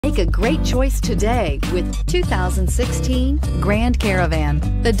Make a great choice today with 2016 Grand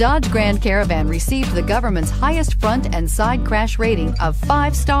Caravan. The Dodge Grand Caravan received the government's highest front and side crash rating of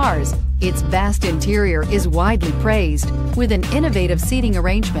 5 stars. Its vast interior is widely praised, with an innovative seating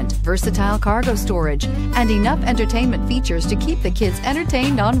arrangement, versatile cargo storage, and enough entertainment features to keep the kids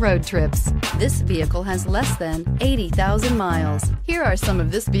entertained on road trips. This vehicle has less than 80,000 miles. Here are some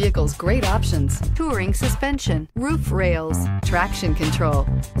of this vehicle's great options: touring suspension, roof rails, traction control,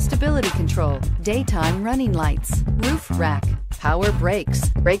 stability control, daytime running lights, roof rack, power brakes,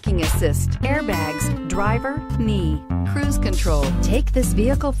 braking assist, airbags, driver, knee, cruise control. Take this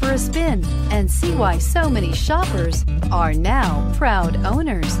vehicle for a spin and see why so many shoppers are now proud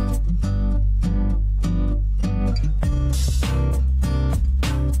owners.